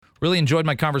Really enjoyed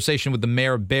my conversation with the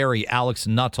mayor of Barrie, Alex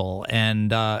Nuttall,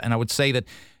 and I would say that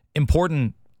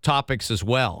important topics as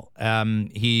well.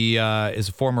 He is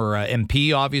a former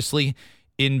MP, obviously,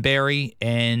 in Barrie,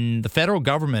 and the federal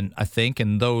government, I think,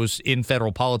 and those in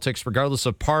federal politics, regardless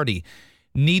of party,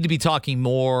 need to be talking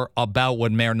more about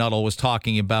what Mayor Nuttall was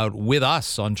talking about with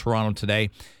us on Toronto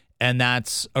Today, and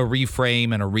that's a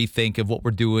reframe and a rethink of what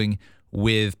we're doing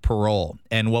with parole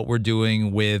and what we're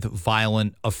doing with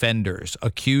violent offenders,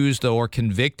 accused or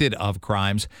convicted of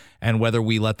crimes, and whether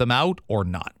we let them out or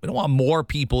not. We don't want more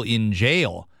people in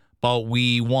jail, but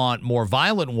we want more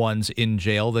violent ones in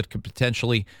jail that could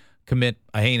potentially commit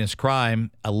a heinous crime,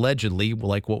 allegedly,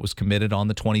 like what was committed on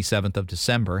the 27th of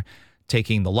December,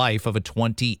 taking the life of a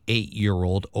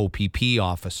 28-year-old OPP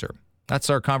officer. That's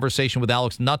our conversation with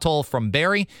Alex Nuttall from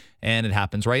Barrie, and it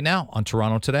happens right now on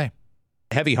Toronto Today.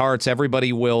 Heavy hearts.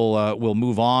 Everybody will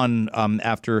move on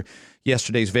after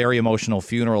yesterday's very emotional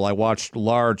funeral. I watched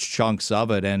large chunks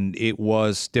of it, and it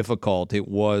was difficult. It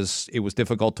was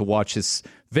difficult to watch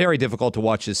very difficult to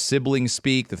watch his siblings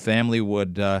speak. The family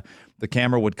the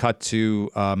camera would cut to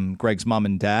Greg's mom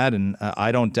and dad, and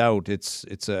I don't doubt it's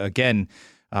again.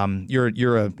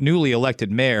 You're a newly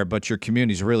elected mayor, but your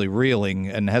community's really reeling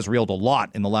and has reeled a lot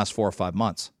in the last 4 or 5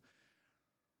 months.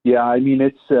 Yeah, I mean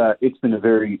it's been a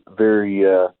very, very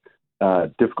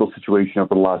difficult situation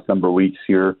over the last number of weeks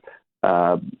here.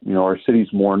 Our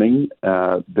city's mourning.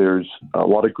 There's a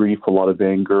lot of grief, a lot of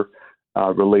anger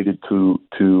related to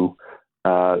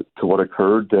what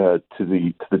occurred, to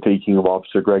the taking of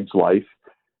Officer Greg's life.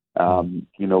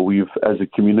 We've, as a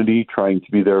community, trying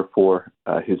to be there for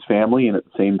his family, and at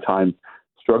the same time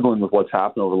struggling with what's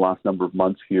happened over the last number of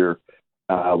months here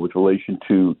with relation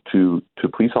to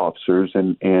police officers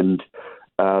and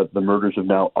the murders of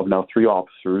now 3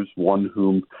 officers, one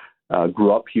whom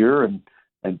grew up here and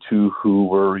 2 who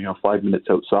were 5 minutes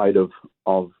outside of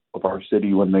our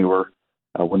city when they were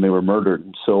murdered.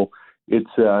 And so it's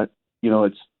at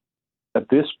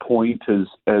this point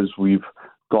as we've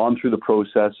gone through the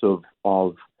process of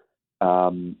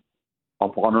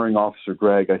honoring Officer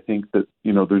Greg, I think that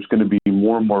there's going to be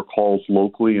more and more calls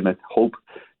locally, and I hope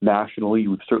nationally.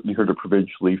 We've certainly heard it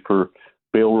provincially for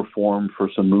bail reform, for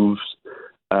some moves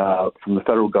from the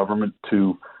federal government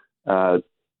to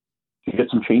get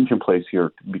some change in place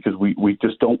here, because we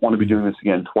just don't want to be doing this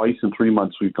again. Twice in 3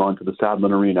 months, we've gone to the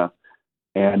Sadlon Arena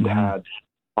and had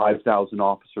 5,000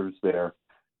 officers there,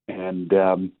 and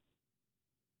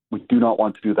we do not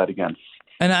want to do that again.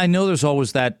 And I know there's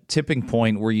always that tipping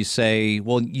point where you say,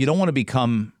 well, you don't want to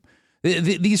become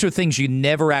these are things you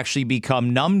never actually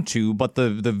become numb to, but the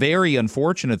very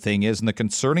unfortunate thing is, and the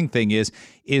concerning thing is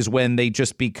when it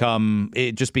just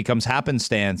becomes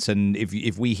happenstance. And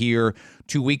if we hear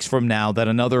 2 weeks from now that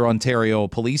another Ontario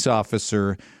police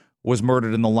officer was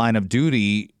murdered in the line of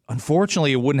duty,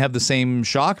 unfortunately, it wouldn't have the same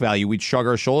shock value. We'd shrug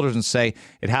our shoulders and say,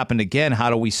 it happened again. How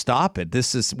do we stop it?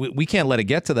 We can't let it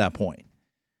get to that point.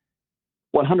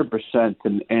 100%.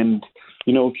 And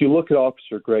if you look at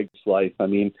Officer Greg's life, I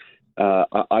mean,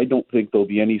 I don't think there'll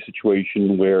be any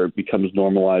situation where it becomes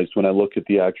normalized when I look at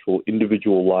the actual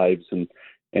individual lives and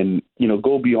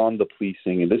go beyond the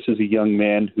policing. And this is a young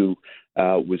man who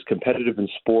was competitive in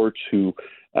sports, who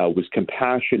was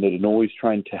compassionate and always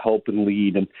trying to help and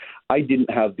lead. And I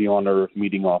didn't have the honor of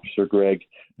meeting Officer Greg,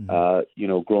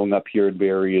 growing up here in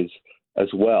Barrie as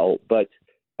well. But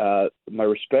my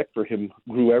respect for him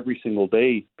grew every single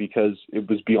day, because it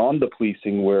was beyond the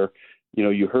policing where,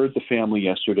 you heard the family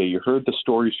yesterday, you heard the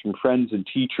stories from friends and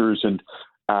teachers and,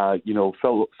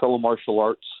 fellow martial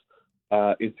arts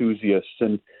enthusiasts.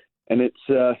 And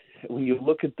it's when you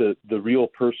look at the real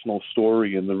personal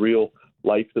story and the real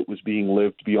life that was being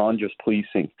lived beyond just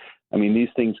policing, I mean, these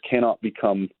things cannot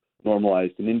become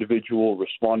normalized. An individual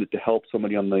responded to help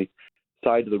somebody on the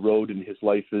side of the road, and his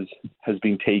life has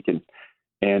been taken.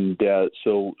 And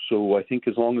so I think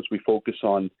as long as we focus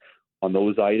on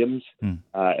those items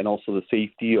and also the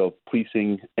safety of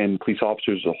policing and police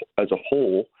officers as a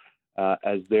whole,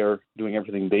 as they're doing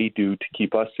everything they do to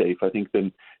keep us safe, I think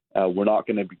then we're not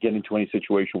going to get into any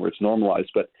situation where it's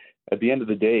normalized. But at the end of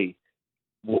the day,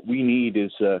 what we need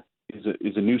is a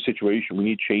new situation. We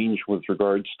need change with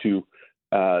regards to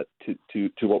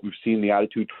what we've seen, the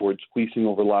attitude towards policing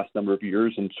over the last number of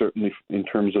years, and certainly in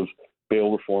terms of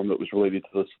bail reform that was related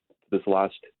to this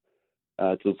last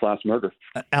murder.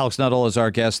 Alex Nuttall is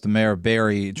our guest, the mayor of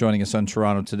Barrie, joining us on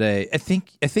Toronto Today. I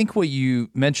think what you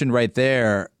mentioned right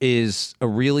there is a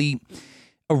really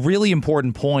a really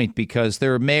important point, because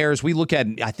there are mayors. We look at,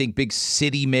 I think, big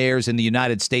city mayors in the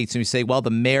United States, and we say, well, the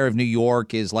mayor of New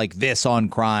York is like this on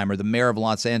crime, or the mayor of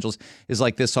Los Angeles is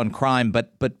like this on crime.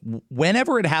 But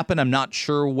whenever it happened, I'm not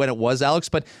sure when it was, Alex,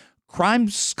 but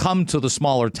crimes come to the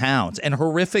smaller towns, and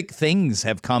horrific things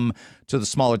have come to the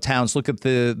smaller towns. Look at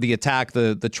the attack,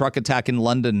 the truck attack in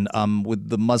London with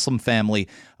the Muslim family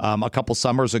a couple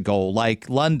summers ago, like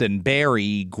London,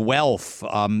 Barrie, Guelph,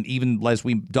 even as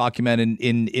we documented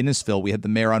in Innisfil. We had the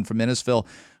mayor on from Innisfil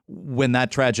when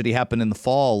that tragedy happened in the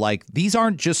fall. Like, these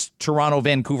aren't just Toronto,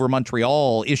 Vancouver,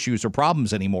 Montreal issues or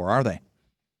problems anymore, are they?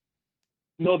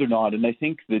 No, they're not. And I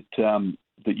think that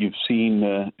that you've seen,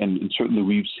 and certainly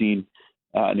we've seen,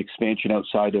 an expansion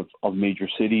outside of major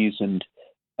cities, and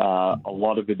a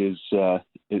lot of it is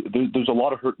there's a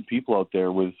lot of hurting people out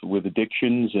there with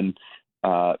addictions and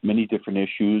many different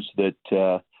issues that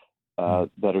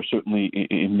are certainly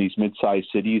in these mid-sized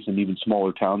cities and even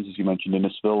smaller towns, as you mentioned,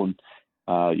 Innisfil, and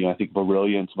I think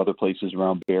Orillia and some other places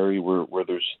around Barrie where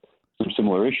there's some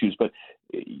similar issues. But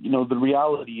the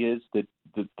reality is that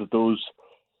those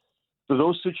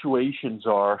situations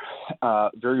are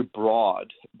very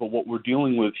broad, but what we're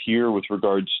dealing with here with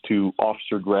regards to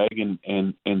Officer Gregg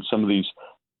and some of these,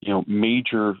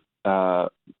 major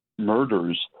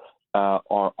murders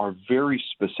are very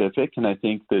specific, and I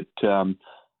think that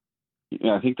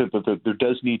there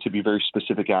does need to be very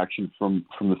specific action from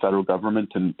the federal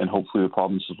government, and hopefully the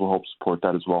provinces will help support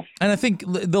that as well. And I think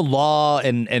the law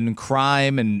and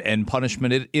crime and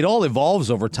punishment, it all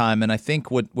evolves over time. And I think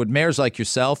what mayors like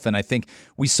yourself, and I think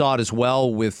we saw it as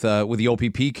well with the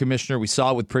OPP commissioner, we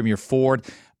saw it with Premier Ford.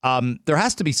 There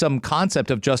has to be some concept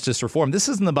of justice reform. This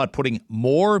isn't about putting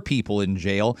more people in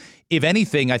jail. If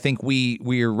anything, I think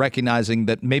we're recognizing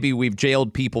that maybe we've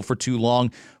jailed people for too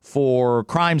long for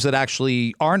crimes that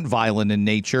actually aren't violent in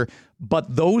nature.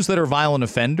 But those that are violent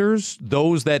offenders,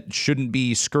 those that shouldn't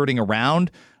be skirting around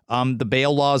the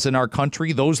bail laws in our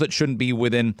country, those that shouldn't be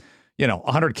within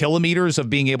 100 kilometers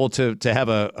of being able to have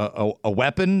a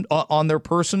weapon on their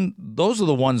person, those are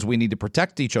the ones we need to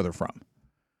protect each other from.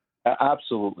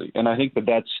 Absolutely, and I think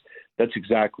that's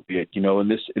exactly it. In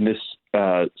this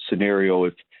scenario,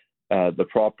 if the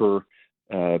proper,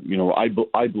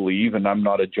 I believe, and I'm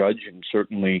not a judge, and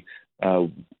certainly,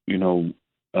 I'm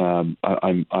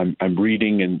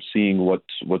reading and seeing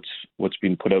what's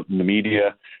being put out in the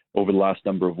media over the last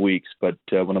number of weeks. But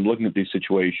when I'm looking at these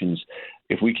situations,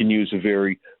 if we can use a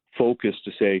very focus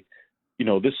to say,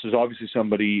 this is obviously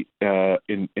somebody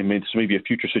in maybe a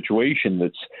future situation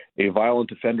that's a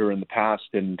violent offender in the past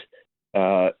and,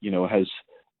 has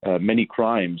many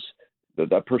crimes,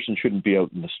 that person shouldn't be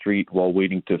out in the street while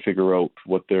waiting to figure out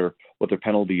what their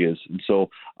penalty is. And so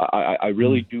I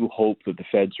really do hope that the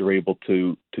feds are able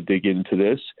to dig into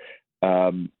this.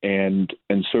 And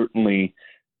certainly,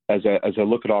 as I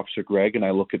look at Officer Gregg and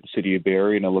I look at the city of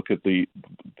Barrie and I look at the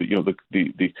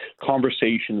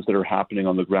conversations that are happening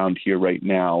on the ground here right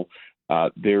now,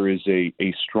 there is a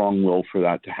strong will for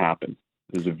that to happen.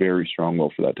 There's a very strong will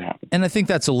for that to happen. And I think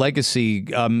that's a legacy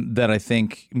that I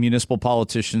think municipal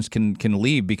politicians can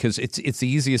leave, because it's the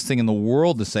easiest thing in the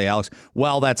world to say, Alex,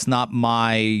 well, that's not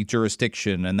my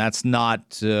jurisdiction, and that's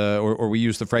not, or we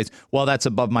use the phrase, well, that's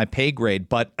above my pay grade.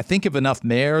 But I think if enough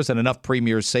mayors and enough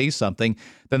premiers say something,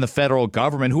 then the federal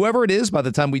government, whoever it is, by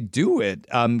the time we do it,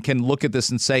 can look at this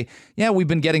and say, yeah, we've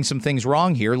been getting some things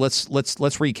wrong here. Let's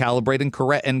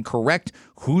recalibrate and correct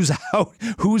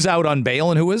who's out on bail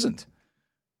and who isn't.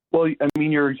 Well, I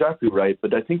mean, you're exactly right,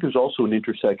 but I think there's also an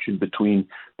intersection between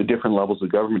the different levels of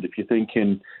government. If you think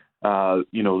in,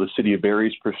 the city of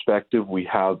Barrie's perspective, we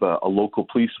have a local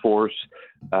police force.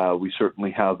 We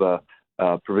certainly have a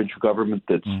provincial government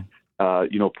that's,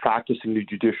 practicing the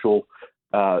judicial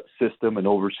system and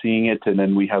overseeing it, and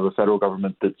then we have a federal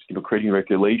government that's, creating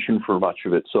regulation for much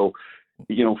of it. So,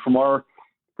 from our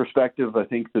perspective, I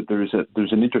think that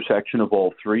there's an intersection of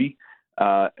all three.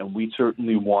 And we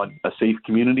certainly want a safe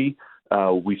community.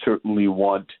 We certainly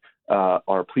want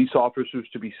our police officers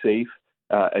to be safe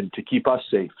and to keep us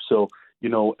safe. So,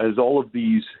 as all of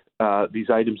these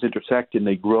items intersect and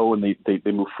they grow and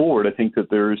they move forward, I think that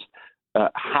there's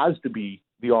has to be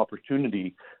the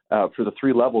opportunity for the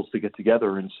three levels to get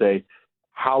together and say,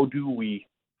 how do we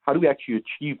actually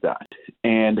achieve that?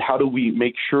 And how do we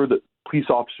make sure that police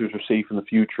officers are safe in the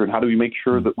future? And how do we make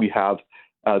sure that we have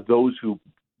those who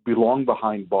belong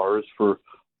behind bars for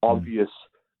obvious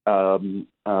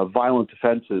violent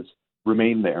offenses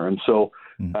remain there? And so,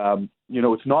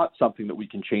 it's not something that we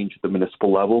can change at the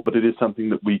municipal level, but it is something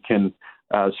that we can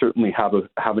certainly have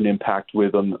an impact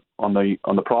with on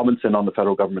the province and on the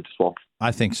federal government as well.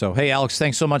 I think so. Hey, Alex,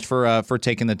 thanks so much for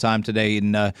taking the time today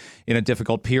in a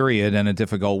difficult period and a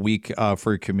difficult week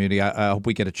for your community. I hope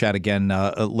we get a chat again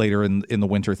later in the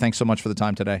winter. Thanks so much for the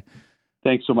time today.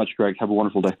 Thanks so much, Greg. Have a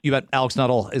wonderful day. You bet. Alex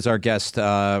Nuttall is our guest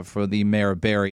for the Mayor of Barrie.